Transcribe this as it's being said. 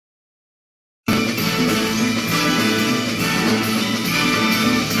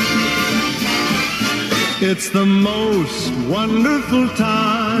It's the most wonderful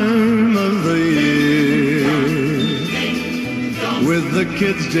time of the year, with the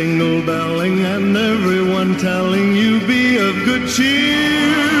kids jingle belling and everyone telling you be of good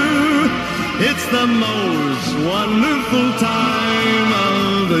cheer. It's the most wonderful time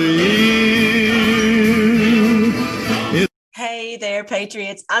of the year. Hey there,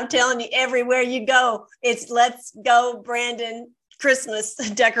 Patriots. I'm telling you, everywhere you go, it's Let's Go Brandon Christmas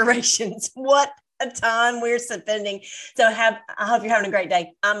decorations. What a time we're spending. So I hope you're having a great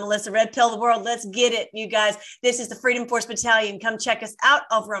day. I'm Melissa, Red Pill the World. Let's get it, you guys. This is the Freedom Force Battalion. Come check us out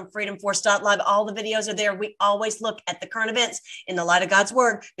over on freedomforce.live. All the videos are there. We always look at the current events in the light of God's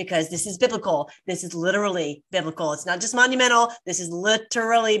word, because this is biblical. This is literally biblical. It's not just monumental. This is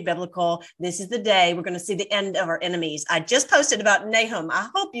literally biblical. This is the day we're going to see the end of our enemies. I just posted about Nahum. I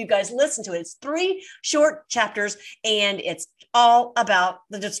hope you guys listen to it. It's 3 short chapters, and it's all about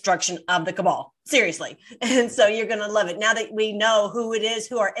the destruction of the cabal. Seriously. And so you're going to love it. Now that we know who it is,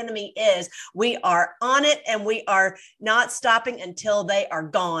 who our enemy is, we are on it, and we are not stopping until they are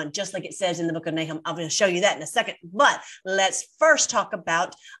gone, just like it says in the book of Nahum. I'm going to show you that in a second. But let's first talk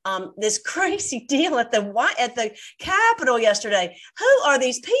about this crazy deal at the Capitol yesterday. Who are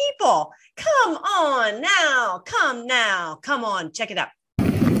these people? Come on now. Come on. Check it out.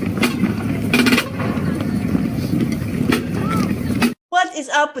 What is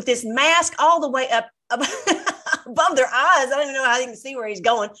up with this mask all the way up above their eyes? I don't even know how you can see where he's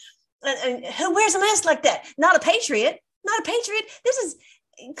going. And who wears a mask like that? Not a patriot. Not a patriot. This is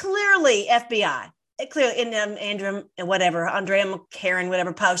clearly FBI. Clearly, and Andrea and whatever, Andrea McCarran,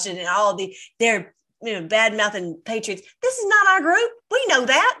 whatever, posted, and all they're bad mouthing patriots. This is not our group. We know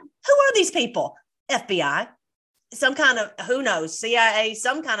that. Who are these people? FBI. Some kind of, who knows, CIA,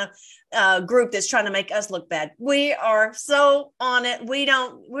 some kind of group that's trying to make us look bad. We are so on it.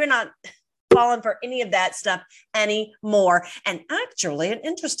 We're not falling for any of that stuff anymore. And actually, an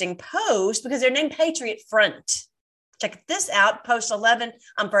interesting post, because they're named Patriot Front. Check this out. Post 11,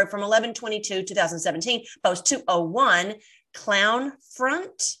 from 11/22/2017. Post 201, Clown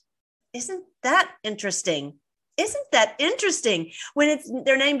Front. Isn't that interesting? When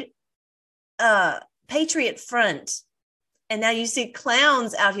they're named Patriot Front, and now you see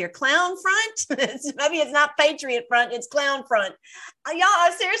clowns out here. Clown Front. Maybe it's not Patriot Front, it's Clown Front. Y'all,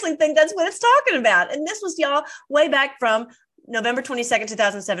 I seriously think that's what it's talking about. And this was, y'all, way back from November 22nd,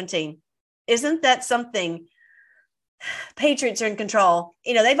 2017. Isn't that something? Patriots are in control.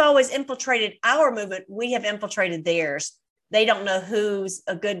 They've always infiltrated our movement. We have infiltrated theirs. They don't know who's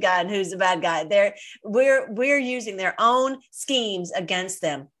a good guy and who's a bad guy. We're using their own schemes against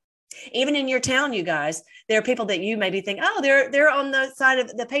them. Even in your town, you guys, there are people that you maybe think, oh, they're on the side of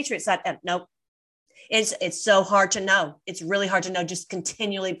the Patriot side. Nope. It's so hard to know. It's really hard to know. Just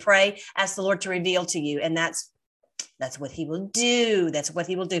continually pray, ask the Lord to reveal to you. And that's what he will do. That's what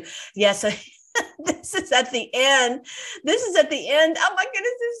he will do. Yes. Yeah, so this is at the end. Oh my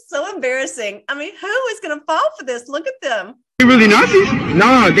goodness, this is so embarrassing. I mean, who is going to fall for this? Look at them. They really Nazis?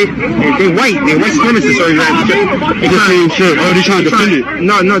 No, they white. They're white supremacists. Or it's the same shit. Oh, they trying to defend it?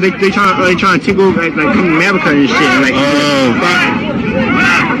 No, they trying to take over like come to America and shit. Like,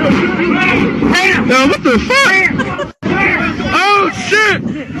 yo, what the fuck? Oh shit!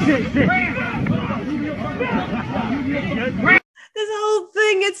 This whole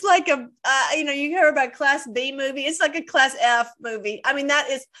thing, it's like you hear about Class B movie. It's like a Class F movie. I mean, that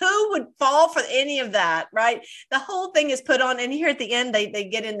is, who would fall for any of that, right? The whole thing is put on, and here at the end, they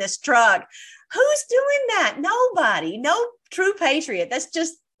get in this truck. Who's doing that? Nobody. No true patriot.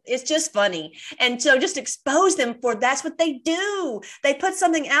 It's just funny. And so just expose them for that's what they do. They put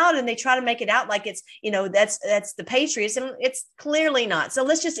something out and they try to make it out like it's, that's the patriots, and it's clearly not. So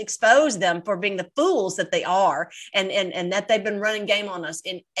let's just expose them for being the fools that they are, and that they've been running game on us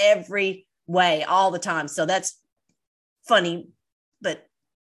in every way all the time. So that's funny, but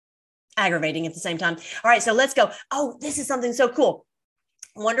aggravating at the same time. All right, so let's go. Oh, this is something so cool.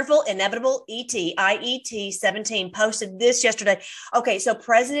 Wonderful, Inevitable IET 17 posted this yesterday. Okay, so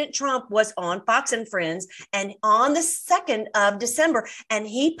President Trump was on Fox and Friends, and on the 2nd of December, and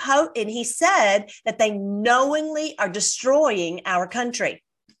he said that they knowingly are destroying our country.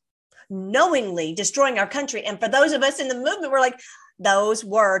 Knowingly destroying our country. And for those of us in the movement, we're like, those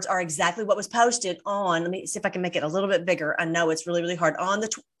words are exactly what was posted on. Let me see if I can make it a little bit bigger. I know it's really, really hard. On the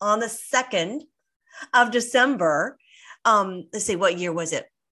 2nd of December. Let's see, what year was it?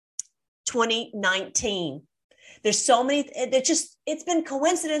 2019. There's so many, it's been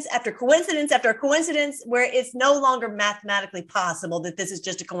coincidence after coincidence after coincidence where it's no longer mathematically possible that this is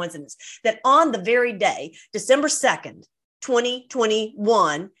just a coincidence. That on the very day, December 2nd,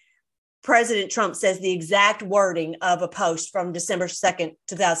 2021, President Trump says the exact wording of a post from December 2nd,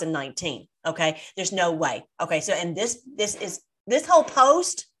 2019. Okay. There's no way. Okay. So, and this whole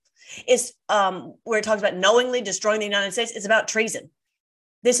post is where it talks about knowingly destroying the United States. It's about treason.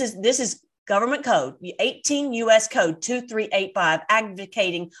 This is government code 18 U.S. code 2385,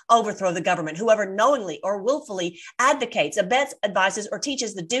 advocating overthrow of the government. Whoever knowingly or willfully advocates, abets, advises, or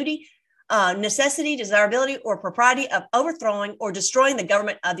teaches the duty, necessity, desirability, or propriety of overthrowing or destroying the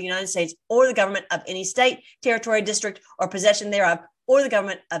government of the United States or the government of any state, territory, district, or possession thereof, or the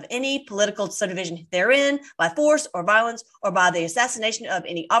government of any political subdivision therein by force or violence, or by the assassination of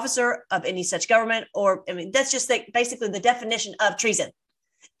any officer of any such government. Or, I mean, that's just basically the definition of treason.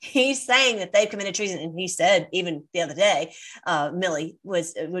 He's saying that they've committed treason. And he said, even the other day, Milley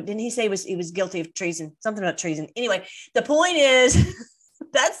didn't he say he was guilty of treason? Something about treason. Anyway, the point is,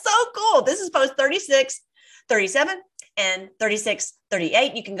 that's so cool. This is post 36, 37, and 36,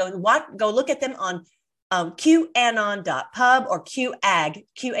 38. You can go look at them on qanon.pub or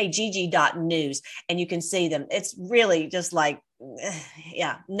qagg.news, and you can see them. It's really just like,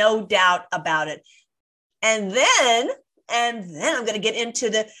 yeah, no doubt about it. And then I'm going to get into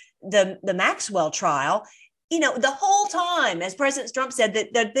the Maxwell trial. You know, the whole time, as President Trump said,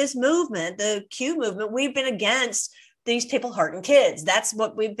 that this movement, the Q movement, we've been against these people hurting kids. That's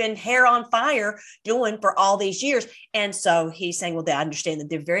what we've been hair on fire doing for all these years. And so he's saying, well, they understand that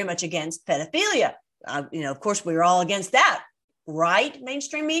they're very much against pedophilia. Of course, we're all against that, right?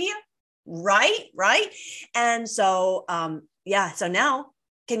 Mainstream media, right. And so, so now,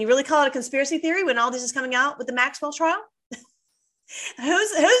 can you really call it a conspiracy theory when all this is coming out with the Maxwell trial?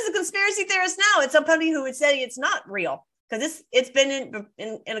 Who's the conspiracy theorist now? It's somebody who would say it's not real, because it's been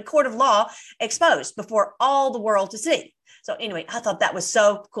in a court of law exposed before all the world to see. So anyway, I thought that was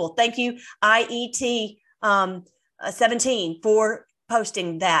so cool. Thank you, IET 17, for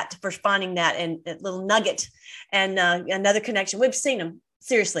posting that, for finding that, and a little nugget, and another connection. We've seen them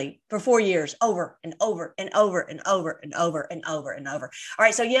seriously for 4 years, over and over and over and over and over and over and over. All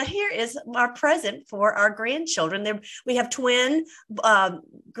right, so yeah, here is our present for our grandchildren. We have twin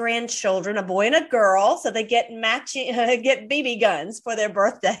grandchildren, a boy and a girl, so they get get BB guns for their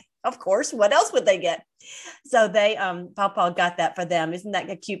birthday. Of course, what else would they get? So they, Papa got that for them. Isn't that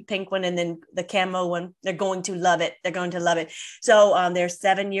a cute pink one? And then the camo one. They're going to love it. They're going to love it. So they're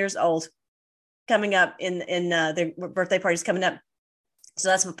 7 years old, coming up in their birthday party's coming up. So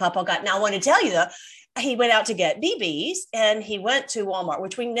that's what Papa got. Now I want to tell you though, he went out to get BBs and he went to Walmart,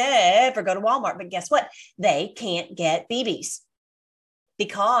 which we never go to Walmart. But guess what? They can't get BBs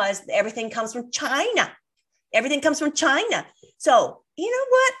because everything comes from China. Everything comes from China. So you know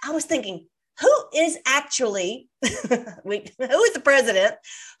what? I was thinking, who is actually, who is the president?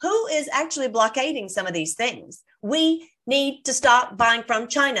 Who is actually blockading some of these things? We need to stop buying from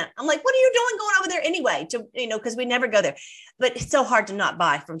China. I'm like, what are you doing going over there anyway? Because we never go there. But it's so hard to not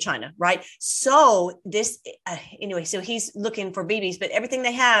buy from China, right? So so he's looking for BBs, but everything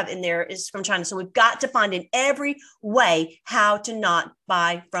they have in there is from China. So we've got to find in every way how to not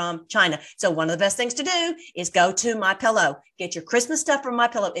buy from China. So one of the best things to do is go to MyPillow. Get your Christmas stuff from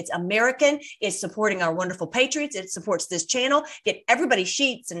MyPillow. It's American. It's supporting our wonderful patriots. It supports this channel. Get everybody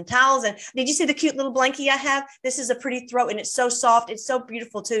sheets and towels. And did you see the cute little blankie I have? This is a pretty throw, and it's so soft. It's so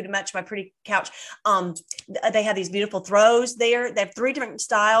beautiful too, to match my pretty couch. They have these beautiful throws there. They have 3 different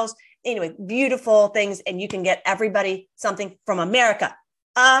styles. Anyway, beautiful things. And you can get everybody something from America.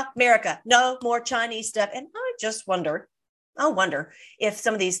 No more Chinese stuff. And I just wonder if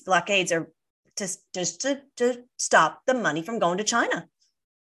some of these blockades are just to stop the money from going to China.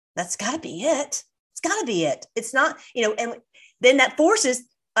 That's got to be it. It's got to be it. It's not, and then that forces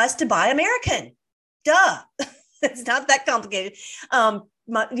us to buy American. Duh. It's not that complicated.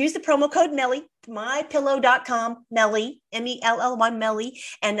 Use the promo code Melly, mypillow.com, Melly, M-E-L-L-Y, Melly.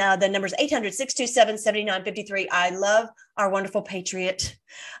 And the number is 800-627-7953. I love our wonderful patriot,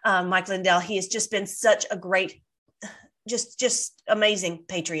 Mike Lindell. He has just been such a great, just amazing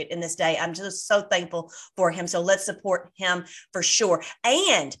patriot in this day. I'm just so thankful for him. So let's support him for sure.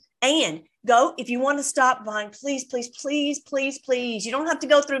 And go, if you want to stop buying, please. You don't have to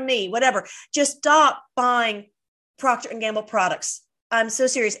go through me, whatever. Just stop buying Procter & Gamble products. I'm so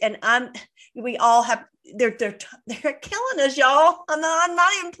serious. And we all have, they're killing us, y'all. I'm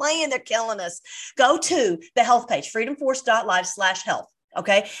not even playing. They're killing us. Go to the health page, freedomforce.live/health.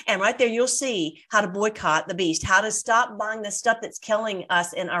 Okay. And right there, you'll see how to boycott the beast, how to stop buying the stuff that's killing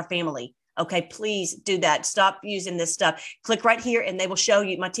us and our family. Okay, please do that. Stop using this stuff. Click right here and they will show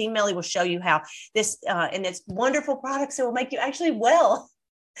you, my team Melly will show you how this, and it's wonderful products that will make you actually well.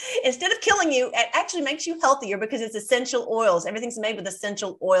 Instead of killing you, it actually makes you healthier because it's essential oils. Everything's made with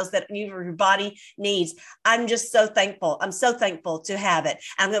essential oils that your body needs. I'm just so thankful. I'm so thankful to have it.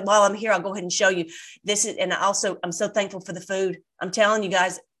 And while I'm here, I'll go ahead and show you this. And also, I'm so thankful for the food. I'm telling you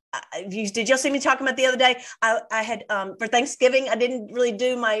guys, did y'all see me talking about the other day? I had for Thanksgiving, I didn't really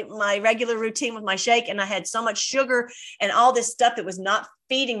do my regular routine with my shake, and I had so much sugar and all this stuff that was not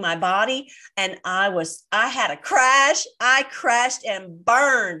feeding my body, and I had a crash. I crashed and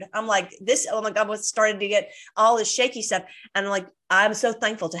burned. I'm like, this, oh my God, was started to get all this shaky stuff, and I'm so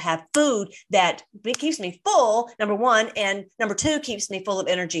thankful to have food that keeps me full, number one, and number two, keeps me full of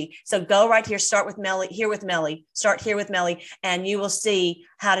energy. So go right here, start with Melly, start here with Melly, and you will see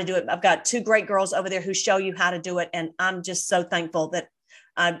how to do it. I've got 2 great girls over there who show you how to do it. And I'm just so thankful that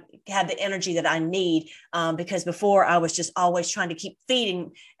I have the energy that I need, because before I was just always trying to keep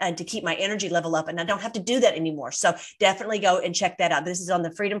feeding and to keep my energy level up. And I don't have to do that anymore. So definitely go and check that out. This is on the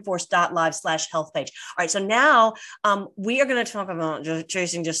freedomforce.live/health page. All right. So now we are going to talk about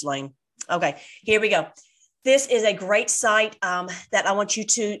chasing Ghislaine. Okay, here we go. This is a great site that I want you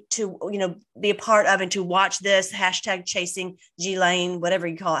to be a part of and to watch this hashtag chasing Ghislaine, whatever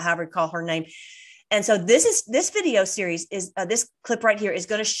you call it, however you call her name. And so this video series is this clip right here is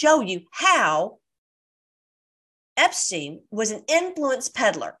going to show you how Epstein was an influence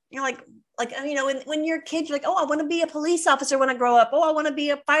peddler. When you're a kid, you're like, oh, I want to be a police officer when I grow up. Oh, I want to be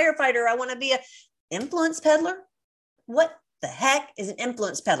a firefighter. I want to be an influence peddler. What the heck is an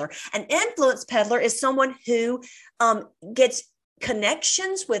influence peddler? An influence peddler is someone who gets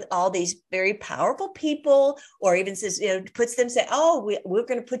connections with all these very powerful people, or even says, puts them, say, oh, we're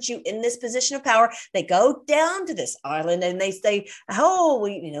going to put you in this position of power. They go down to this island and they say, oh,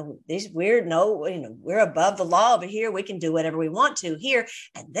 we're above the law over here. We can do whatever we want to here.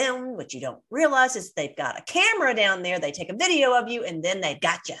 And then what you don't realize is they've got a camera down there. They take a video of you and then they've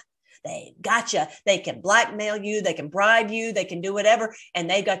got you. They gotcha. They can blackmail you. They can bribe you. They can do whatever. And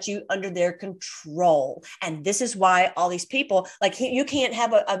they got you under their control. And this is why all these people, you can't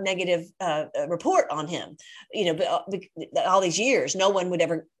have a negative report on him. All these years, no one would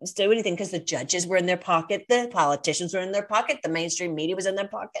ever do anything because the judges were in their pocket. The politicians were in their pocket. The mainstream media was in their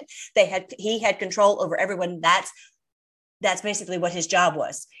pocket. He had control over everyone. That's basically what his job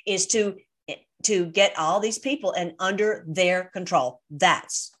was, is to get all these people and under their control.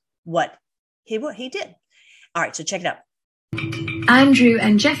 That's what he did. All right, so check it out. Andrew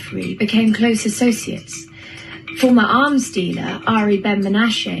and Jeffrey became close associates. Former arms dealer Ari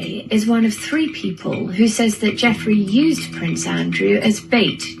Ben-Menashe is one of 3 people who says that Jeffrey used Prince Andrew as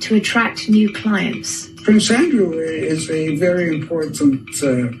bait to attract new clients. Prince Andrew is a very important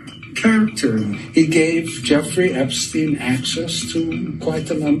character. He gave Jeffrey Epstein access to quite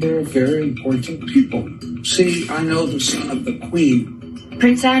a number of very important people. See, I know the son of the Queen.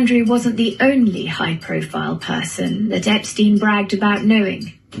 Prince Andrew wasn't the only high-profile person that Epstein bragged about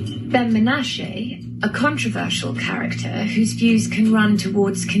knowing. Ben-Menashe, a controversial character whose views can run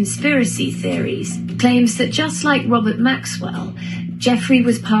towards conspiracy theories, claims that just like Robert Maxwell, Jeffrey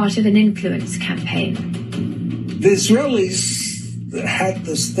was part of an influence campaign. The Israelis had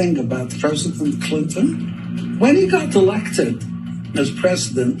this thing about President Clinton. When he got elected as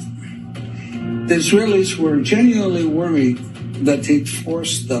president, the Israelis were genuinely worried that he'd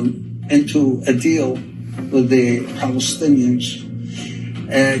forced them into a deal with the Palestinians,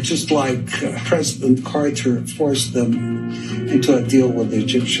 just like President Carter forced them into a deal with the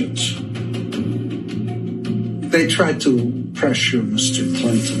Egyptians. They tried to pressure Mr.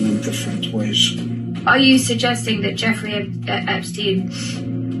 Clinton in different ways. Are you suggesting that Jeffrey Epstein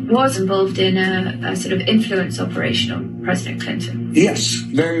was involved in a sort of influence operation on President Clinton? Yes,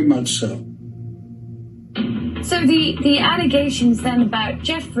 very much so. So the allegations then about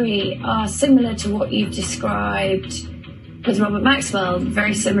Jeffrey are similar to what you've described with Robert Maxwell,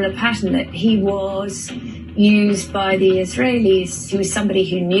 very similar pattern, that he was used by the Israelis. He was somebody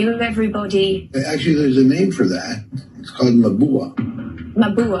who knew everybody. Actually, there's a name for that. It's called Mabua.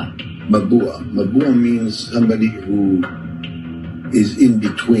 Mabua. Mabua. Mabua means somebody who is in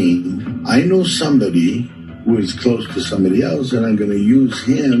between. I know somebody who is close to somebody else, and I'm going to use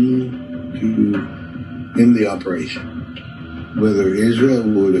him in the operation. Whether Israel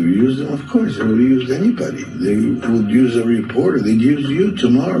would have used them, of course, they would have used anybody. They would use a reporter. They'd use you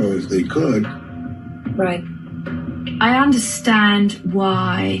tomorrow if they could. Right. I understand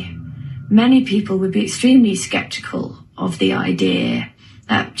why many people would be extremely skeptical of the idea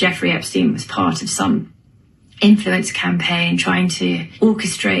that Jeffrey Epstein was part of some influence campaign trying to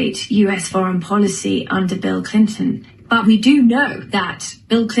orchestrate US foreign policy under Bill Clinton. But we do know that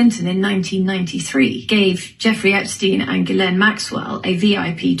Bill Clinton in 1993 gave Jeffrey Epstein and Ghislaine Maxwell a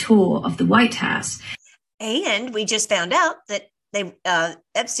VIP tour of the White House. And we just found out that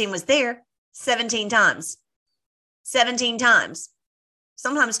Epstein was there 17 times. 17 times.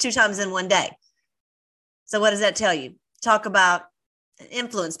 Sometimes 2 times in one day. So what does that tell you? Talk about an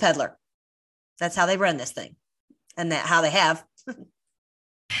influence peddler. That's how they run this thing. And that how they have.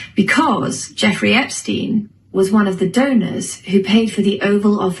 Because Jeffrey Epstein was one of the donors who paid for the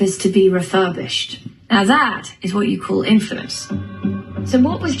Oval Office to be refurbished. Now that is what you call influence. So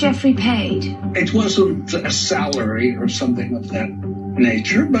what was Jeffrey paid? It wasn't a salary or something of that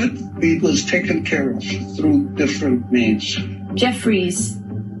nature, but he was taken care of through different means. Jeffrey's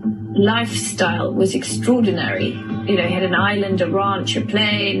lifestyle was extraordinary. You know, he had an island, a ranch, a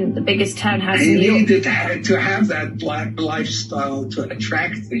plane, the biggest townhouse in New York. He needed to have that black lifestyle to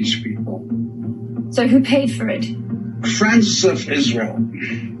attract these people. So who paid for it? Friends of Israel.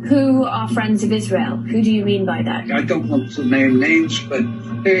 Who are Friends of Israel? Who do you mean by that? I don't want to name names, but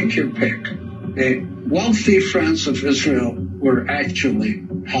take your pick. The wealthy Friends of Israel were actually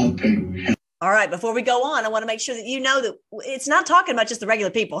helping him. All right, before we go on, I want to make sure that you know that it's not talking about just the regular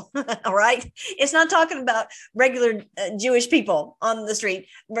people, all right? It's not talking about regular Jewish people on the street,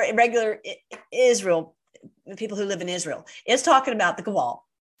 regular Israel, people who live in Israel. It's talking about the cabal,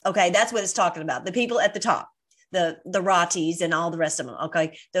 okay? That's what it's talking about, the people at the top, the Ratis and all the rest of them,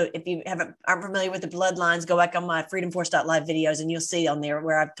 okay? So if you aren't familiar with the bloodlines, go back on my freedomforce.live videos and you'll see on there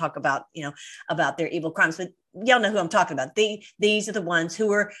where I talk about, about their evil crimes. But y'all know who I'm talking about. These are the ones who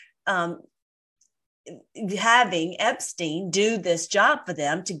were having Epstein do this job for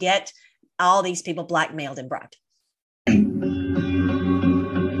them to get all these people blackmailed and bribed.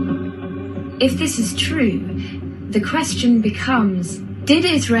 If this is true, the question becomes, did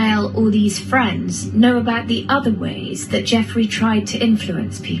Israel or these friends know about the other ways that Jeffrey tried to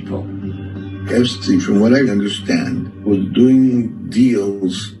influence people? Epstein, from what I understand, was doing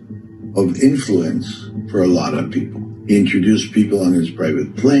deals of influence for a lot of people. He introduced people on his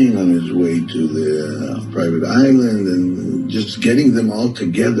private plane on his way to the private island, and just getting them all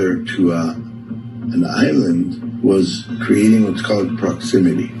together to an island was creating what's called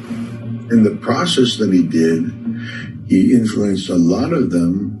proximity. In the process that he did, he influenced a lot of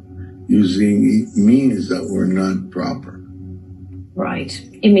them using means that were not proper. Right.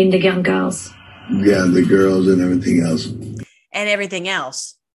 You mean the young girls? Yeah, the girls and everything else. And everything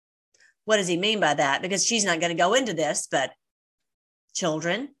else. What does he mean by that? Because she's not going to go into this, but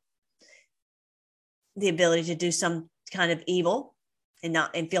children, the ability to do some kind of evil and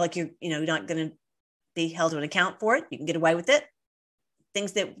feel like you're not going to be held to an account for it. You can get away with it.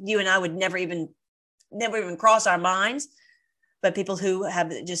 Things that you and I would never even cross our minds. But people who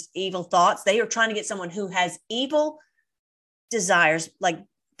have just evil thoughts, they are trying to get someone who has evil desires, like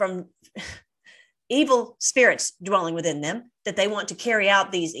from evil spirits dwelling within them, that they want to carry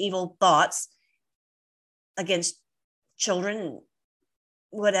out these evil thoughts against children,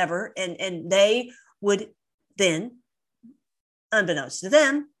 whatever, and they would then, unbeknownst to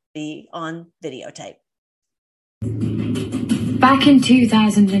them, be on videotape. Back in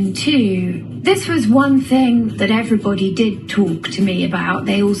 2002, this was one thing that everybody did talk to me about.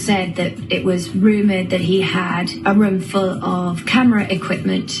 They all said that it was rumoured that he had a room full of camera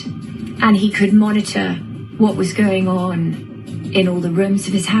equipment and he could monitor what was going on in all the rooms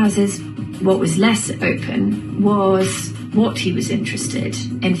of his houses. What was less open was what he was interested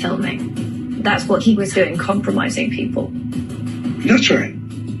in filming. That's what he was doing, compromising people. That's right.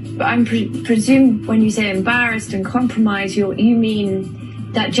 But I'm presume when you say embarrassed and compromised, you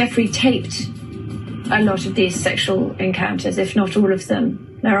mean that Jeffrey taped a lot of these sexual encounters, if not all of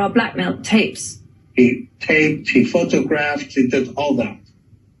them. There are blackmail tapes. He taped, he photographed, he did all that.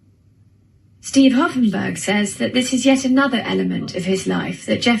 Steve Hoffenberg says that this is yet another element of his life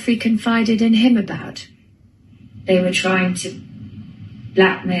that Jeffrey confided in him about. They were trying to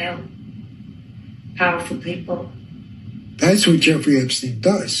blackmail powerful people. That's what Jeffrey Epstein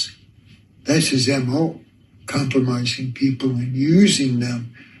does. That's his MO, compromising people and using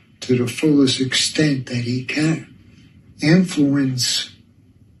them to the fullest extent that he can. Influence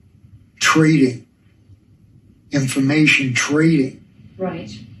trading, information trading.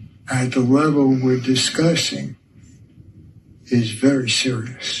 Right. At the level we're discussing is very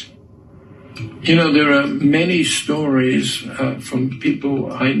serious. There are many stories from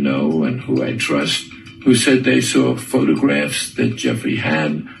people I know and who I trust who said they saw photographs that Jeffrey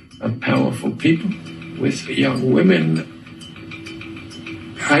had of powerful people with young women.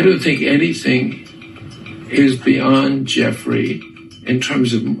 I don't think anything is beyond Jeffrey in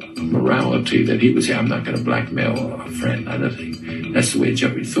terms of morality, that he would say, I'm not going to blackmail a friend. I don't think that's the way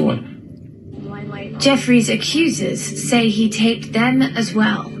Jeffrey thought. Jeffrey's accusers say he taped them as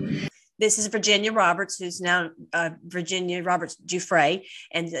well. This is Virginia Roberts, who's now Virginia Roberts Giuffre,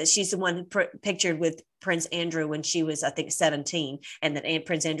 and she's the one who pictured with Prince Andrew when she was, I think, 17, and that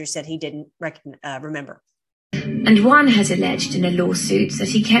Prince Andrew said he didn't remember. And one has alleged in a lawsuit that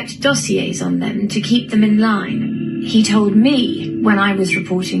he kept dossiers on them to keep them in line. He told me when I was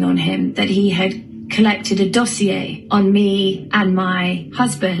reporting on him that he had collected a dossier on me and my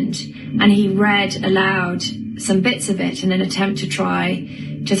husband, and he read aloud some bits of it in an attempt to try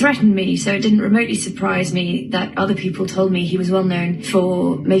to threaten me. So it didn't remotely surprise me that other people told me he was well known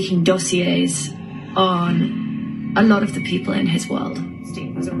for making dossiers on a lot of the people in his world.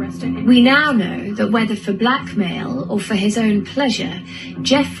 We now know that whether for blackmail or for his own pleasure,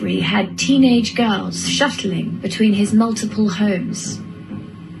 Jeffrey had teenage girls shuttling between his multiple homes.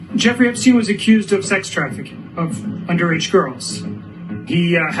 Jeffrey Epstein was accused of sex trafficking of underage girls.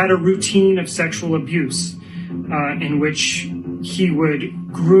 He had a routine of sexual abuse in which he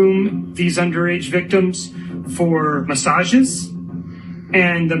would groom these underage victims for massages.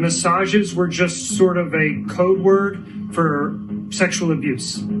 And the massages were just sort of a code word for sexual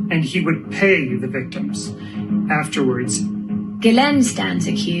abuse. And he would pay the victims afterwards. Ghislaine stands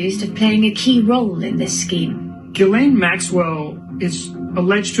accused of playing a key role in this scheme. Ghislaine Maxwell is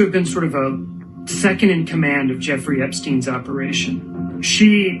alleged to have been sort of a second in command of Jeffrey Epstein's operation.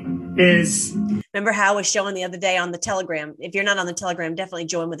 She is... Remember how I was showing the other day on the Telegram? If you're not on the Telegram, definitely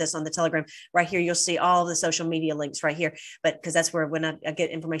join with us on the Telegram. Right here, you'll see all of the social media links right here. But because that's where when I get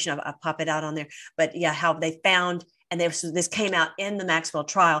information, I pop it out on there. But yeah, how they found, and this came out in the Maxwell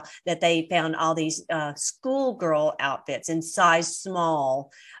trial, that they found all these schoolgirl outfits in size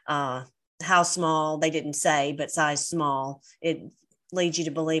small. How small, they didn't say, but size small. It leads you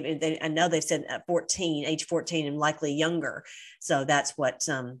to believe it. I know they said age 14 and likely younger. So that's what...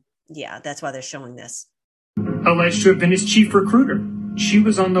 that's why they're showing this. Alleged to have been his chief recruiter. She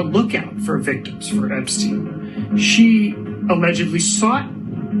was on the lookout for victims for Epstein. She allegedly sought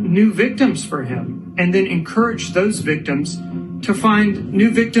new victims for him and then encouraged those victims to find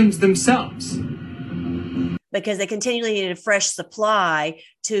new victims themselves. Because they continually needed a fresh supply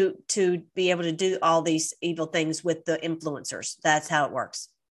to be able to do all these evil things with the influencers. That's how it works.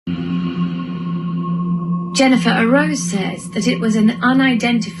 Jennifer Arose says that it was an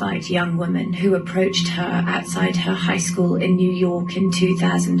unidentified young woman who approached her outside her high school in New York in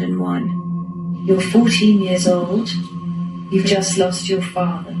 2001. You're 14 years old. You've just lost your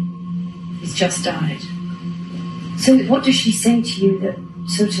father. He's just died. So what does she say to you that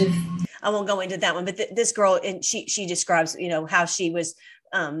sort of... I won't go into that one, but this girl, and she describes, how she was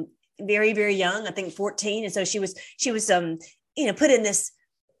very, very young, I think 14. And so she was put in this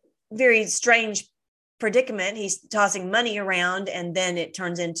very strange predicament. He's tossing money around, and then it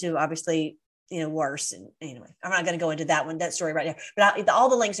turns into obviously worse. And anyway, I'm not going to go into that story right now, but all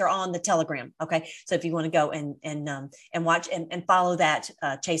the links are on the Telegram. Okay, so if you want to go and watch and follow that,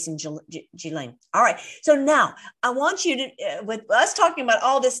 Chasing Ghislaine. All right, so now I want you to, with us talking about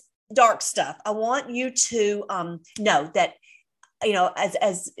all this dark stuff, I want you to know that,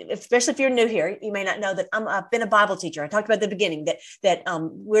 as especially if you're new here, you may not know that I've been a Bible teacher. I talked about at the beginning that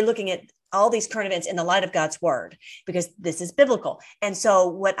we're looking at all these current events in the light of God's word, because this is biblical. And so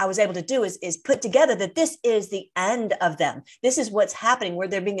what I was able to do is put together that this is the end of them. This is what's happening, where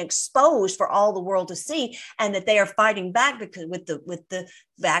they're being exposed for all the world to see, and that they are fighting back because with the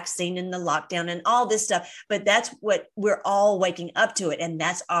vaccine and the lockdown and all this stuff. But that's what we're all waking up to it. And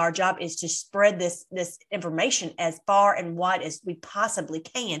that's our job, is to spread this information as far and wide as we possibly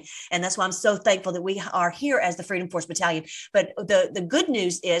can. And that's why I'm so thankful that we are here as the Freedom Force Battalion. But the good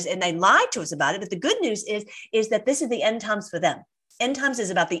news is, and they lied to us about it, but the good news is that this is the end times for them. End times is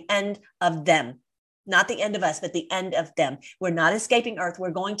about the end of them. Not the end of us, but the end of them. We're not escaping earth.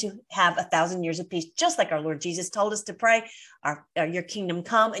 We're going to have 1,000 years of peace, just like our Lord Jesus told us to pray. Your kingdom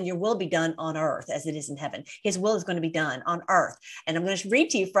come and your will be done on earth as it is in heaven. His will is going to be done on earth. And I'm going to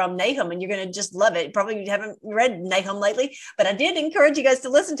read to you from Nahum, and you're going to just love it. Probably you haven't read Nahum lately, but I did encourage you guys to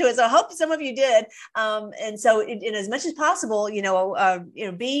listen to it. So I hope some of you did. And so in as much as possible,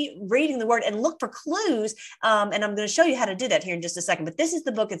 be reading the word and look for clues. And I'm going to show you how to do that here in just a second. But this is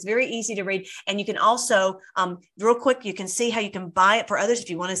the book. It's very easy to read. And you can also, real quick, you can see how you can buy it for others. If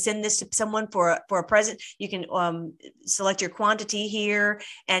you want to send this to someone for a present, you can select your quantity here,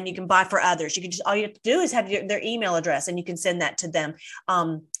 and you can buy for others. You can all you have to do is have their email address, and you can send that to them.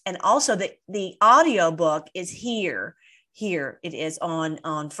 And also the audio book is here. here it is on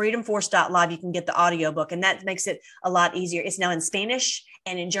freedomforce.live. You can get the audiobook, and that makes it a lot easier. It's now in Spanish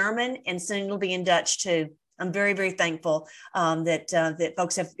and in German, and soon it'll be in Dutch too. I'm very, very thankful that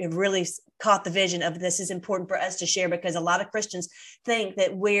folks have really caught the vision of this is important for us to share, because a lot of Christians think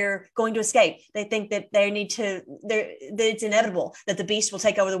that we're going to escape. They think that that it's inevitable that the beast will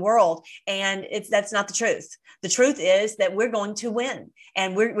take over the world. And that's not the truth. The truth is that we're going to win,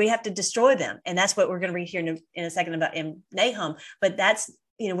 and we have to destroy them. And that's what we're going to read here in a second about in Nahum. But that's,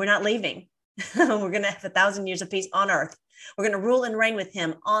 we're not leaving. We're going to have 1,000 years of peace on earth. We're going to rule and reign with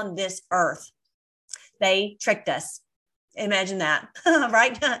him on this earth. They tricked us. Imagine that,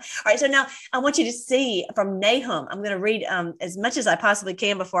 right? All right. So now I want you to see from Nahum. I'm going to read as much as I possibly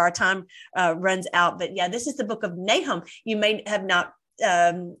can before our time runs out. But yeah, this is the book of Nahum. You may have not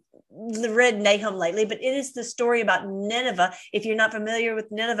read Nahum lately, but it is the story about Nineveh. If you're not familiar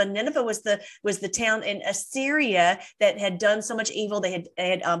with Nineveh, Nineveh was the town in Assyria that had done so much evil. They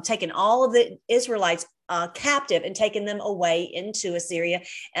had taken all of the Israelites captive and taken them away into Assyria.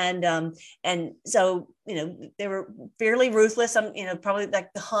 And so, they were fairly ruthless. Probably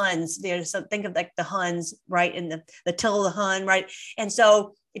like the Huns, so think of like the Huns, right? In the Till of the Hun, right? And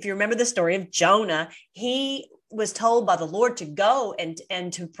so if you remember the story of Jonah, he was told by the Lord to go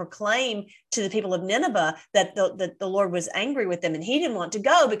and to proclaim to the people of Nineveh that the Lord was angry with them. And he didn't want to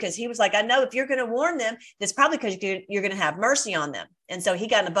go because he was like, I know if you're going to warn them, it's probably because you're going to have mercy on them. And so he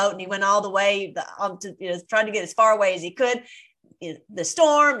got in a boat and he went all the way trying to get as far away as he could. The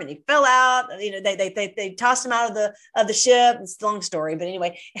storm, and he fell out. They tossed him out of the ship. It's a long story, but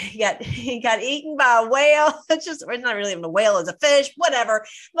anyway, he got eaten by a whale. It's not really even a whale, it's a fish, whatever.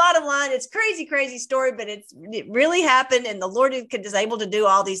 Bottom line, it's crazy story, but it really happened, and the Lord is able to do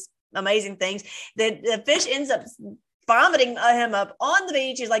all these amazing things. The fish ends up vomiting him up on the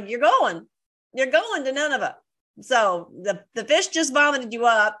beach. He's like, you're going to Nineveh. So the fish just vomited you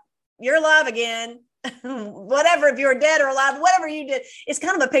up. You're alive again. Whatever, if you're dead or alive, whatever you did, it's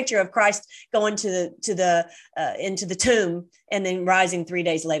kind of a picture of Christ going into the tomb and then rising 3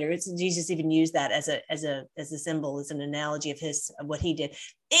 days later. Jesus even used that as a symbol, as an analogy of what he did.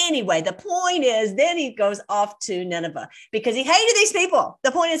 Anyway, the point is, then he goes off to Nineveh because he hated these people. The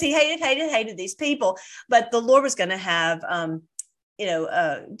point is, he hated these people, but the Lord was going to have,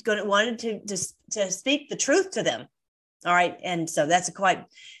 wanted to speak the truth to them. All right, and so that's quite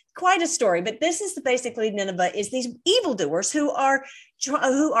a story, but this is basically Nineveh is these evildoers who are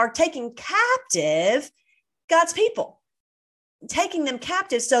taking captive God's people, taking them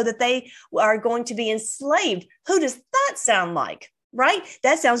captive so that they are going to be enslaved. Who does that sound like? Right?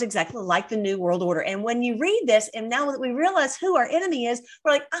 That sounds exactly like the New World Order. And when you read this, and now that we realize who our enemy is,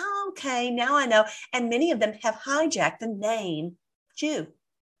 we're like, oh, okay, now I know. And many of them have hijacked the name Jew.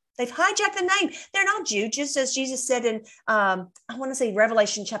 They've hijacked the name. They're not Jew, just as Jesus said in, I want to say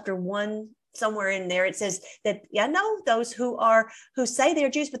Revelation chapter 1, somewhere in there. It says that, I know those who say they're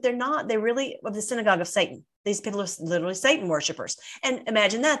Jews, but they're not. They're really of the synagogue of Satan. These people are literally Satan worshipers. And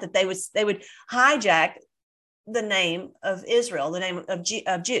imagine that they would hijack the name of Israel, the name of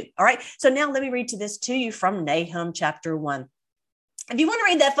Jew. All right. So now let me read this to you from Nahum chapter 1. If you want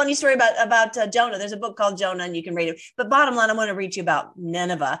to read that funny story about Jonah, there's a book called Jonah, and you can read it. But bottom line, I want to read you about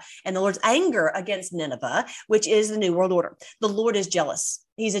Nineveh and the Lord's anger against Nineveh, which is the New World Order. The Lord is jealous.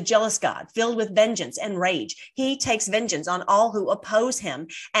 He's a jealous God, filled with vengeance and rage. He takes vengeance on all who oppose him,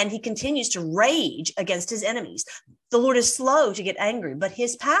 and he continues to rage against his enemies. The Lord is slow to get angry, but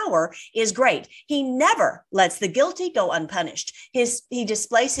his power is great. He never lets the guilty go unpunished. He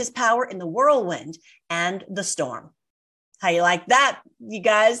displays his power in the whirlwind and the storm. How you like that, you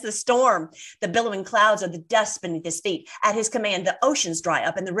guys? The storm, the billowing clouds are the dust beneath his feet. At his command, the oceans dry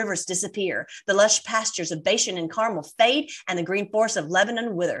up and the rivers disappear. The lush pastures of Bashan and Carmel fade, and the green forests of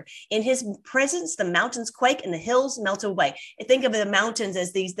Lebanon wither. In his presence, the mountains quake and the hills melt away. Think of the mountains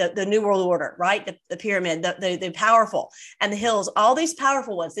as the New World Order, right? The pyramid, the powerful, and the hills, all these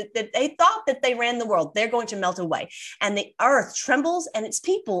powerful ones that they thought that they ran the world. They're going to melt away, and the earth trembles, and its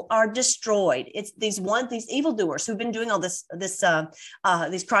people are destroyed. It's these evildoers who've been doing all these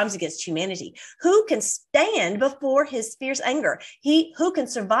crimes against humanity. Who can stand before his fierce anger? Who can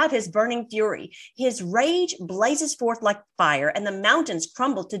survive his burning fury? His rage blazes forth like fire, and the mountains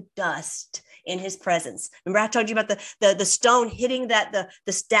crumble to dust in his presence. Remember, I told you about the stone hitting the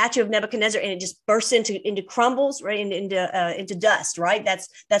statue of Nebuchadnezzar, and it just bursts into crumbles, right, into dust. Right,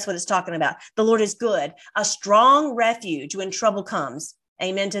 that's what it's talking about. The Lord is good, a strong refuge when trouble comes.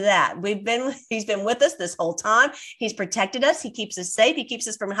 Amen to that. He's been with us this whole time. He's protected us. He keeps us safe. He keeps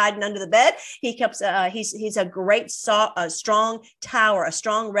us from hiding under the bed. He's a great, strong tower, a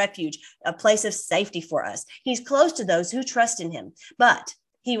strong refuge, a place of safety for us. He's close to those who trust in him, but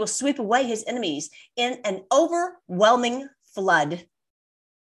he will sweep away his enemies in an overwhelming flood.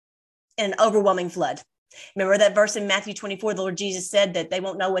 In an overwhelming flood. Remember that verse in Matthew 24, the Lord Jesus said that they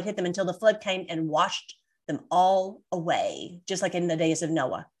won't know what hit them until the flood came and washed them all away, just like in the days of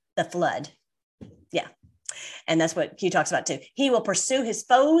Noah, the flood. Yeah. And that's what he talks about too. He will pursue his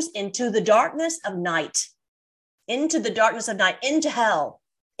foes into the darkness of night, into hell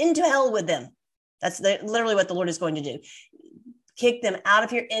with them. That's literally what the Lord is going to do. Kick them out of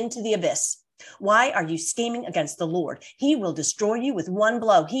here into the abyss. Why are you scheming against the Lord? He will destroy you with one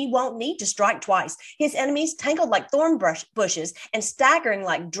blow. He won't need to strike twice. His enemies, tangled like thorn bushes and staggering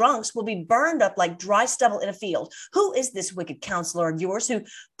like drunks, will be burned up like dry stubble in a field. Who is this wicked counselor of yours who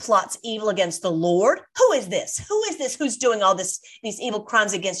plots evil against the Lord? Who is this? Who's doing all these evil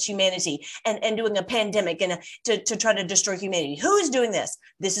crimes against humanity and doing a pandemic and to try to destroy humanity? Who is doing this?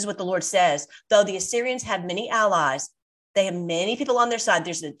 This is what the Lord says. Though the Assyrians have many allies, they have many people on their side.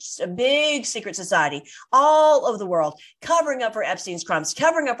 There's a big secret society all over the world covering up for Epstein's crimes,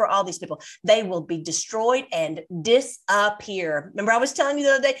 covering up for all these people. They will be destroyed and disappear. Remember, I was telling you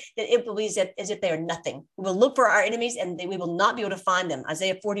the other day that it will be as if they are nothing. We will look for our enemies and we will not be able to find them.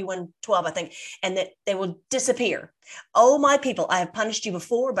 Isaiah 41:12, I think, and that they will disappear. Oh, my people, I have punished you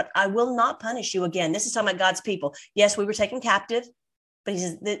before, but I will not punish you again. This is talking about God's people. Yes, we were taken captive, but he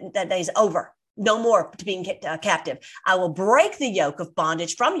says that day is over. No more to being captive. I will break the yoke of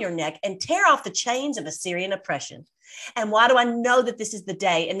bondage from your neck and tear off the chains of Assyrian oppression. And why do I know that this is the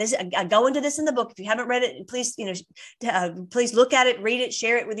day? And this, I go into this in the book. If you haven't read it, please, please look at it, read it,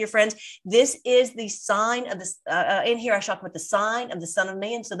 share it with your friends. This is the sign of this. In here, I talk about the sign of the Son of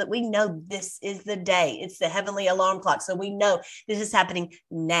Man, so that we know this is the day. It's the heavenly alarm clock, so we know this is happening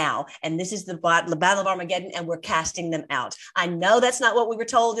now. And this is the battle of Armageddon, and we're casting them out. I know that's not what we were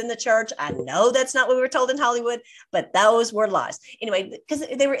told in the church. I know that's not what we were told in Hollywood, but those were lies. Anyway, because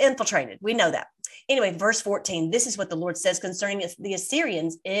they were infiltrated. We know that. Anyway, verse 14, this is what the Lord says concerning the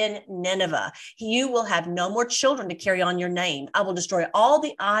Assyrians in Nineveh. You will have no more children to carry on your name. I will destroy all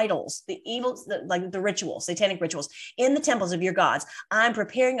the idols, the evils, like the rituals, satanic rituals in the temples of your gods. I'm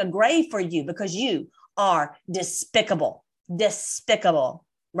preparing a grave for you because you are despicable,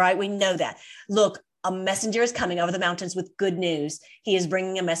 right? We know that. Look, a messenger is coming over the mountains with good news. He is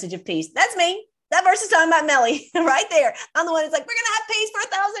bringing a message of peace. That's me. That verse is talking about Melly right there. I'm the one that's like, we're going to have peace for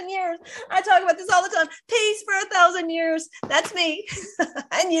 1,000 years. I talk about this all the time. Peace for 1,000 years. That's me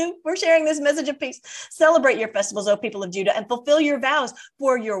and you. We're sharing this message of peace. Celebrate your festivals, O people of Judah, and fulfill your vows,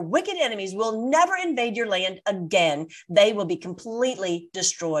 for your wicked enemies will never invade your land again. They will be completely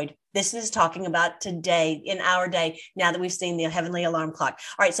destroyed. This is talking about today, in our day, now that we've seen the heavenly alarm clock.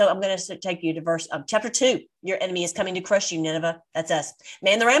 All right, so I'm going to take you to chapter 2. Your enemy is coming to crush you, Nineveh. That's us.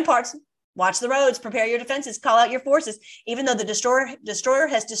 Man the ramparts. Watch the roads, prepare your defenses, call out your forces. Even though the destroyer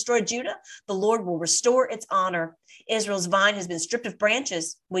has destroyed Judah, the Lord will restore its honor. Israel's vine has been stripped of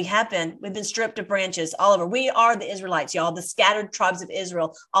branches. We've been stripped of branches all over. We are the Israelites, y'all, the scattered tribes of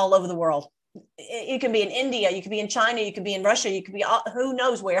Israel all over the world. You can be in India, you could be in China, you could be in Russia, you could be who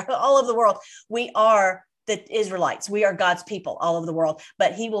knows where, all over the world. We are the Israelites. We are God's people all over the world,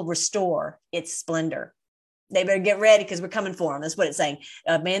 but he will restore its splendor. They better get ready because we're coming for them. That's what it's saying.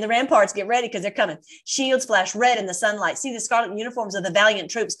 Man the ramparts, get ready because they're coming. Shields flash red in the sunlight. See the scarlet uniforms of the valiant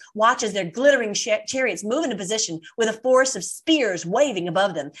troops. Watch as their glittering chariots move into position with a forest of spears waving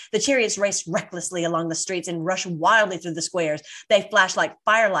above them. The chariots race recklessly along the streets and rush wildly through the squares. They flash like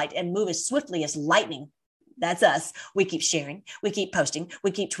firelight and move as swiftly as lightning. That's us. We keep sharing. We keep posting.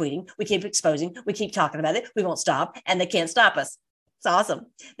 We keep tweeting. We keep exposing. We keep talking about it. We won't stop, and they can't stop us. It's awesome.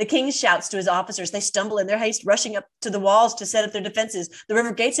 The king shouts to his officers. They stumble in their haste, rushing up to the walls to set up their defenses. The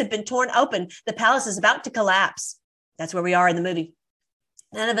river gates have been torn open. The palace is about to collapse. That's where we are in the movie.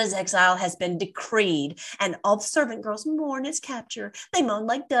 Nineveh's exile has been decreed, and all the servant girls mourn its capture. They moan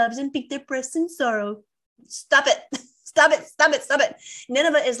like doves and beat their breasts in sorrow. Stop it. Stop it, stop it, stop it.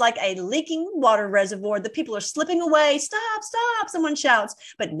 Nineveh is like a leaking water reservoir. The people are slipping away. Stop, stop, someone shouts,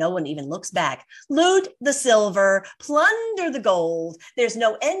 but no one even looks back. Loot the silver, plunder the gold. There's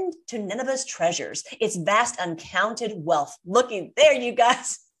no end to Nineveh's treasures, its vast uncounted wealth. Looky there, you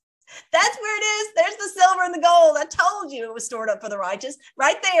guys. That's where it is. There's the silver and the gold. I told you it was stored up for the righteous.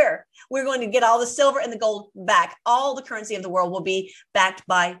 Right there. We're going to get all the silver and the gold back. All the currency of the world will be backed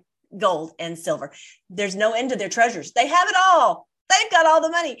by gold and silver. There's no end to their treasures. They have it all. They've got all the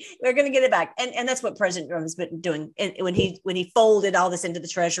money. We're going to get it back. And that's what President Trump has been doing. And when he folded all this into the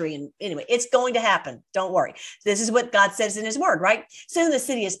treasury. And anyway, it's going to happen. Don't worry. This is what God says in his word, right? Soon the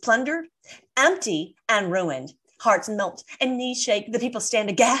city is plundered, empty, and ruined. Hearts melt and knees shake. The people stand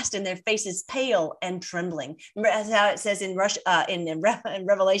aghast and their faces pale and trembling. Remember how it says in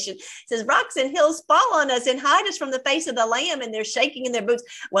Revelation, it says, rocks and hills fall on us and hide us from the face of the Lamb, and they're shaking in their boots.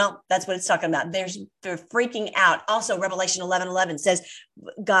 Well, that's what it's talking about. They're freaking out. Also, Revelation 11:11 says,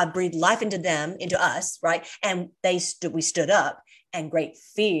 God breathed life into them, into us, right? And we stood up, and great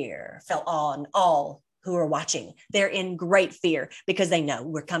fear fell on all who are watching. They're in great fear because they know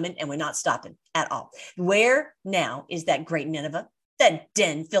we're coming and we're not stopping at all. Where now is that great Nineveh, that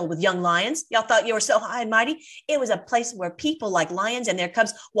den filled with young lions? Y'all thought you were so high and mighty? It was a place where people like lions and their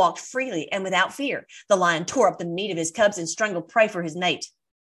cubs walked freely and without fear. The lion tore up the meat of his cubs and strangled prey for his mate,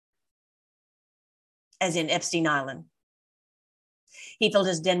 as in Epstein Island. He filled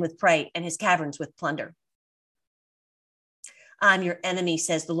his den with prey and his caverns with plunder. I'm your enemy,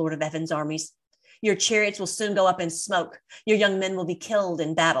 says the Lord of heaven's armies. Your chariots will soon go up in smoke. Your young men will be killed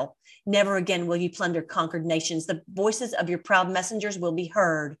in battle. Never again will you plunder conquered nations. The voices of your proud messengers will be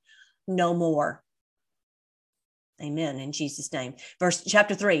heard no more. Amen. In Jesus' name.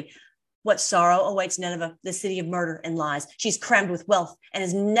 Chapter 3. What sorrow awaits Nineveh, the city of murder and lies. She's crammed with wealth and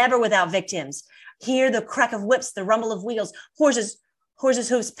is never without victims. Hear the crack of whips, the rumble of wheels, horses'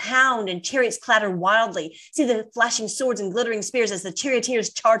 hooves pound and chariots clatter wildly. See the flashing swords and glittering spears as the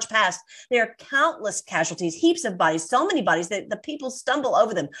charioteers charge past. There are countless casualties, heaps of bodies, so many bodies that the people stumble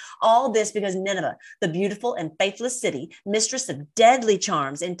over them. All this because Nineveh, the beautiful and faithless city, mistress of deadly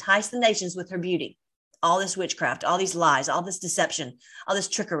charms, enticed the nations with her beauty. All this witchcraft, all these lies, all this deception, all this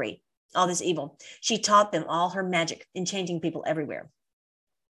trickery, all this evil. She taught them all her magic in changing people everywhere.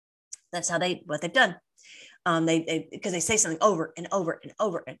 That's what they've done. Because they say something over and over and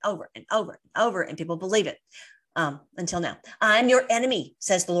over and over and over and over, and people believe it. Until now, I'm your enemy,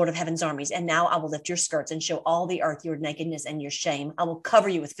 says the Lord of heaven's armies. And now I will lift your skirts and show all the earth your nakedness and your shame. I will cover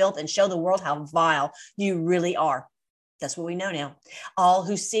you with filth and show the world how vile you really are. That's what we know now. All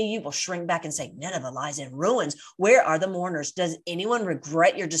who see you will shrink back and say, Nineveh lies in ruins. Where are the mourners? Does anyone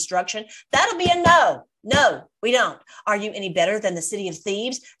regret your destruction? That'll be a no. No, we don't. Are you any better than the city of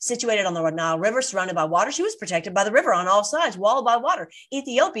Thebes, situated on the Nile River, surrounded by water? She was protected by the river on all sides, walled by water.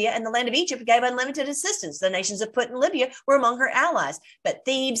 Ethiopia and the land of Egypt gave unlimited assistance. The nations of Put and Libya were among her allies, but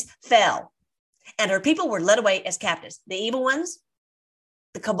Thebes fell, and her people were led away as captives. The evil ones,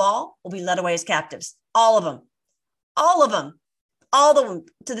 the cabal, will be led away as captives. All of them. All of them, all of them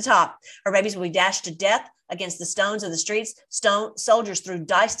to the top. Her babies will be dashed to death against the stones of the streets. Soldiers threw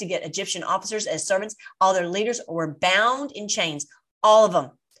dice to get Egyptian officers as servants. All their leaders were bound in chains. All of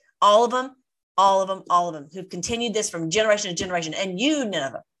them, all of them, all of them, all of them, who've continued this from generation to generation. And you,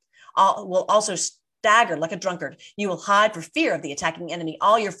 Nineveh, will also stagger like a drunkard. You will hide for fear of the attacking enemy.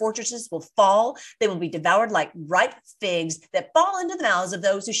 All your fortresses will fall. They will be devoured like ripe figs that fall into the mouths of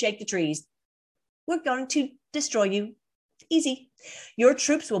those who shake the trees. We're going to destroy you. Easy. Your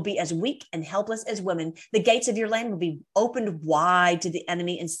troops will be as weak and helpless as women. The gates of your land will be opened wide to the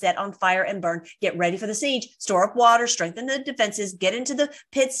enemy and set on fire and burn. Get ready for the siege. Store up water, strengthen the defenses, get into the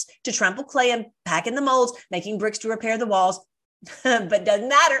pits to trample clay and pack in the molds, making bricks to repair the walls. But doesn't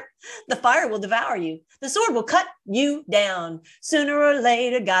matter. The fire will devour you. The sword will cut you down. Sooner or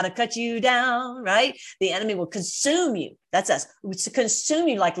later, gotta cut you down, right? The enemy will consume you. That's us. It's to consume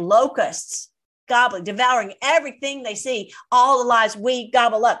you like locusts. Gobbling, devouring everything they see, all the lives we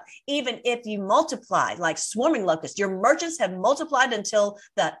gobble up. Even if you multiply like swarming locusts, your merchants have multiplied until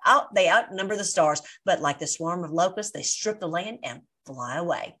they outnumber the stars. But like the swarm of locusts, they strip the land and fly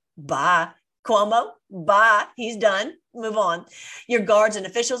away. Bye, Cuomo. Bye. He's done. Move on. Your guards and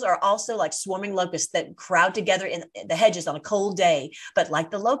officials are also like swarming locusts that crowd together in the hedges on a cold day. But like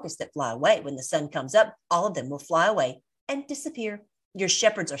the locusts that fly away when the sun comes up, all of them will fly away and disappear. Your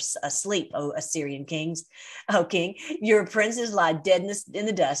shepherds are asleep, O Assyrian kings, O king. Your princes lie dead in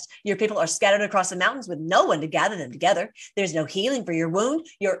the dust. Your people are scattered across the mountains with no one to gather them together. There's no healing for your wound.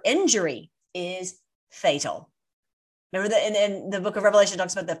 Your injury is fatal. Remember that in the book of Revelation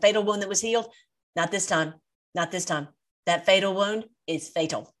talks about the fatal wound that was healed? Not this time. Not this time. That fatal wound is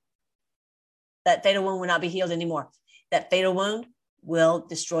fatal. That fatal wound will not be healed anymore. That fatal wound will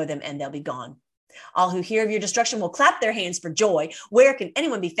destroy them and they'll be gone. All who hear of your destruction will clap their hands for joy. Where can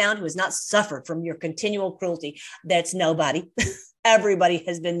anyone be found who has not suffered from your continual cruelty? That's nobody. Everybody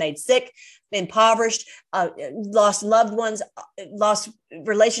has been made sick, impoverished, lost loved ones, lost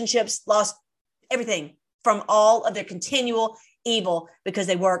relationships, lost everything from all of their continual evil because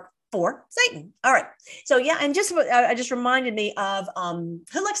they work for Satan. All right. So yeah, and I just reminded me of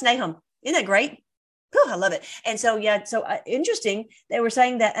Who Likes Nahum? Isn't that great? Whew, I love it. And so, yeah, so interesting. They were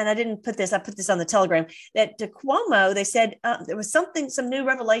saying that, and I didn't put this, I put this on the Telegram, that to Cuomo, they said there was some new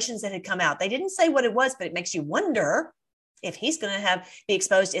revelations that had come out. They didn't say what it was, but it makes you wonder if he's going to be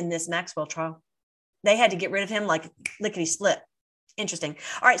exposed in this Maxwell trial. They had to get rid of him like lickety split. Interesting.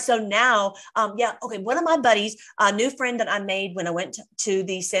 All right. So now, okay. One of my buddies, a new friend that I made when I went to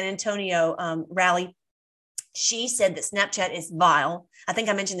the San Antonio rally, she said that Snapchat is vile. I think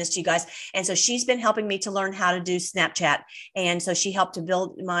I mentioned this to you guys. And so she's been helping me to learn how to do Snapchat. And so she helped to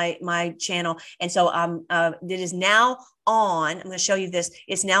build my channel. And so it is now on. I'm going to show you this.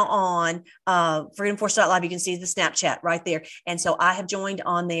 It's now on freedomforce.live. You can see the Snapchat right there. And so I have joined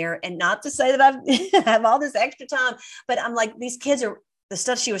on there, and not to say that I have all this extra time, but I'm like, these kids the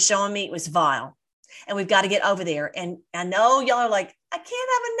stuff she was showing me was vile. And we've got to get over there. And I know y'all are like, I can't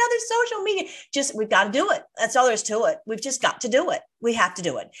have another social media. We've got to do it. That's all there is to it. We've just got to do it. We have to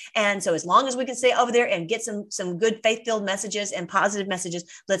do it. And so as long as we can stay over there and get some good faith-filled messages and positive messages,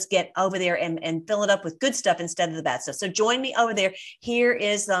 let's get over there and fill it up with good stuff instead of the bad stuff. So join me over there. Here it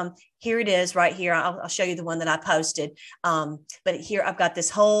is right here. I'll show you the one that I posted. But here I've got this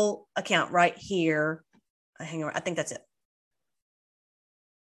whole account right here. Hang on. I think that's it.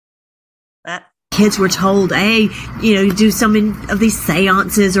 Kids were told, hey, do some of these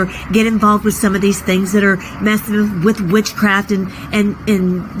seances or get involved with some of these things that are messing with witchcraft and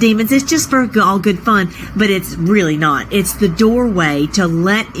demons. It's just for all good fun, but it's really not. It's the doorway to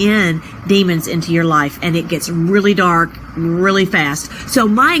let in demons into your life, and it gets really dark really fast. So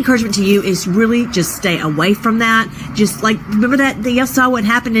my encouragement to you is really just stay away from that. Just like, remember that y'all saw what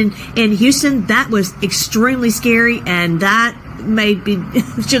happened in Houston? That was extremely scary, and that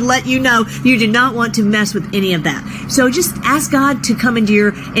should let you know you do not want to mess with any of that. So just ask God to come into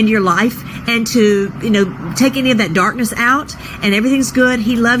your life and to take any of that darkness out, and everything's good.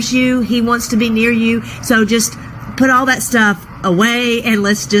 He loves you. He wants to be near you. So just put all that stuff away and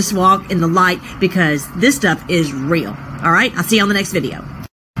let's just walk in the light, because this stuff is real. All right, I'll see you on the next video.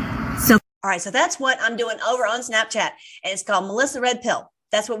 All right, so that's what I'm doing over on Snapchat, and it's called Melissa Red Pill.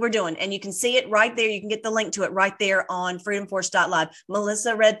 That's what we're doing. And you can see it right there. You can get the link to it right there on freedomforce.live,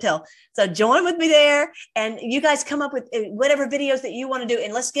 Melissa Red Pill. So join with me there, and you guys come up with whatever videos that you want to do,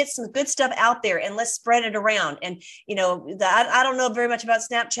 and let's get some good stuff out there and let's spread it around. And, I don't know very much about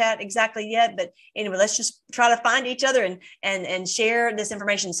Snapchat exactly yet, but anyway, let's just try to find each other and share this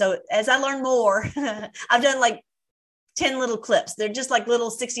information. So as I learn more, I've done like 10 little clips. They're just like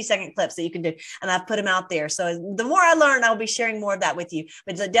little 60-second clips that you can do. And I've put them out there. So the more I learn, I'll be sharing more of that with you.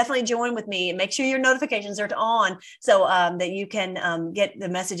 But definitely join with me and make sure your notifications are on so that you can get the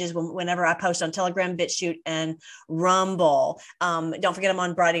messages whenever I post on Telegram, BitChute, and Rumble. Don't forget I'm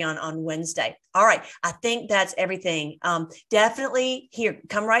on Friday on Wednesday. All right. I think that's everything. Definitely here,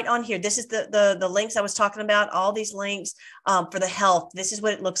 come right on here. This is the links I was talking about, all these links for the health. This is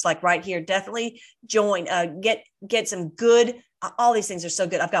what it looks like right here. Definitely join, get some good, all these things are so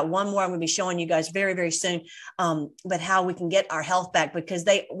good. I've got one more I'm going to be showing you guys very, very soon. But how we can get our health back, because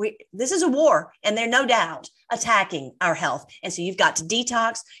this is a war, and they're no doubt attacking our health. And so you've got to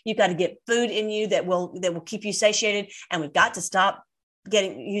detox. You've got to get food in you that will keep you satiated. And we've got to stop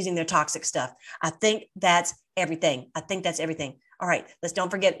using their toxic stuff. I think that's everything. All right. Don't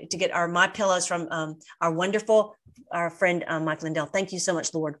forget to get our My Pillows from our friend Mike Lindell. Thank you so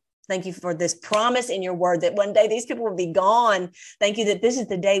much, Lord. Thank you for this promise in your word that one day these people will be gone. Thank you that this is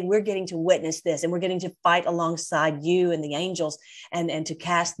the day we're getting to witness this, and we're getting to fight alongside you and the angels and to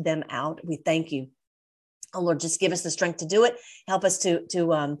cast them out. We thank you. Oh Lord, just give us the strength to do it. Help us to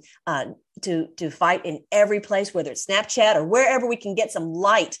fight in every place, whether it's Snapchat or wherever we can get some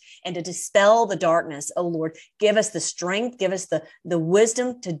light and to dispel the darkness. Oh Lord, give us the strength, give us the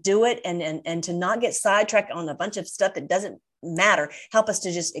wisdom to do it, and to not get sidetracked on a bunch of stuff that doesn't matter. Help us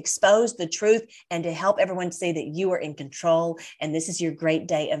to just expose the truth and to help everyone see that you are in control. And this is your great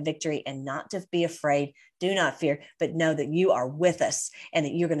day of victory, and not to be afraid. Do not fear, but know that you are with us and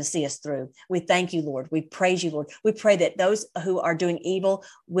that you're going to see us through. We thank you, Lord. We praise you, Lord. We pray that those who are doing evil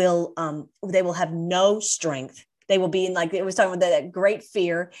they will have no strength. They will be in, like it was talking about, that great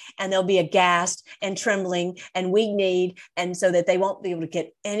fear, and they'll be aghast and trembling and weak-kneed, and so that they won't be able to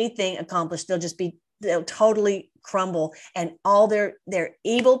get anything accomplished. They'll totally crumble, and all their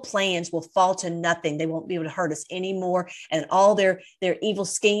evil plans will fall to nothing. They won't be able to hurt us anymore, and all their evil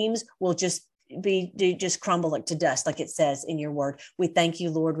schemes will just just crumble it to dust, like it says in your word. We thank you,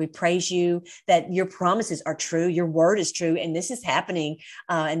 Lord. We praise you that your promises are true. Your word is true. And this is happening,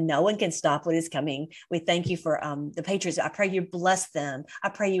 and no one can stop what is coming. We thank you for the Patriots. I pray you bless them. I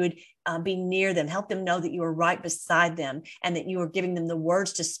pray you would be near them, help them know that you are right beside them, and that you are giving them the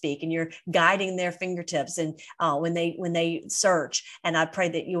words to speak, and you're guiding their fingertips. And when they search, and I pray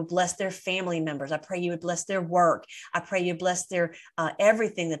that you will bless their family members. I pray you would bless their work. I pray you bless their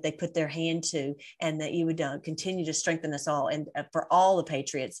everything that they put their hand to, and that you would continue to strengthen us all. And for all the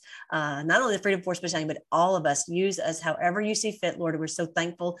Patriots, not only the Freedom Force Battalion, but all of us, use us however you see fit, Lord. We're so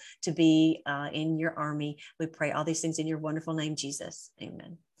thankful to be in your army. We pray all these things in your wonderful name, Jesus.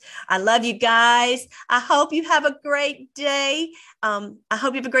 Amen. I love you guys. I hope you have a great day. And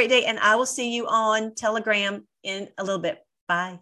I will see you on Telegram in a little bit. Bye.